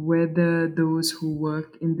about whether those who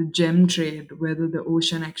work in the gem trade, whether the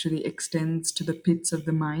ocean actually extends to the pits of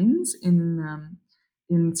the mines in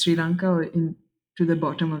Sri Lanka, or in to the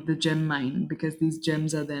bottom of the gem mine, because these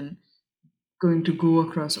gems are then going to go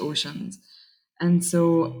across oceans. And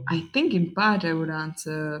so I think in part I would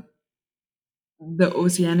answer the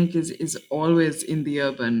oceanic is always in the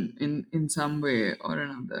urban in some way or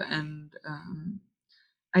another. And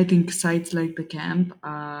I think sites like the camp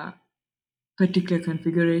are particular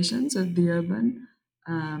configurations of the urban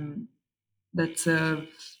um, that serve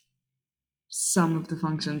some of the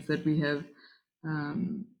functions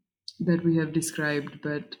um, that we have described.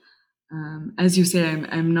 But as you say,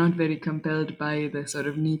 I'm not very compelled by the sort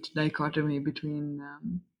of neat dichotomy between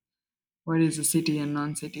what is a city and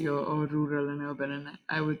non-city, or rural and urban. And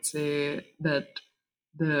I would say that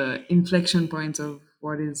the inflection points of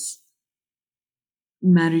what is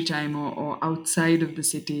maritime, or outside of the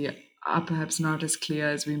city, are perhaps not as clear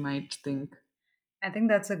as we might think. I think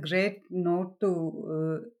that's a great note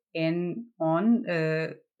to end on.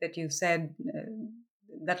 That you said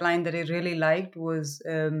that line that I really liked was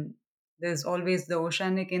there's always the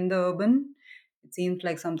oceanic in the urban. It seems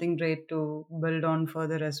like something great to build on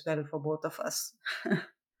further as well for both of us.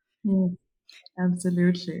 Yes,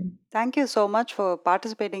 absolutely. Thank you so much for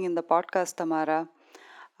participating in the podcast, Tamara.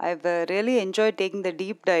 I've really enjoyed taking the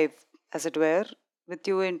deep dive, as it were, with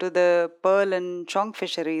you into the pearl and chonk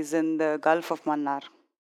fisheries in the Gulf of Mannar.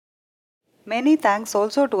 Many thanks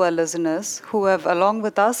also to our listeners who have, along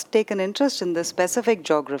with us, taken interest in this specific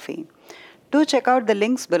geography. Do check out the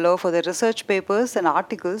links below for the research papers and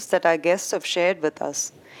articles that our guests have shared with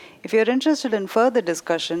us. If you're interested in further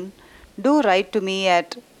discussion, do write to me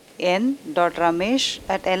at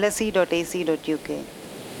n.ramesh@lse.ac.uk.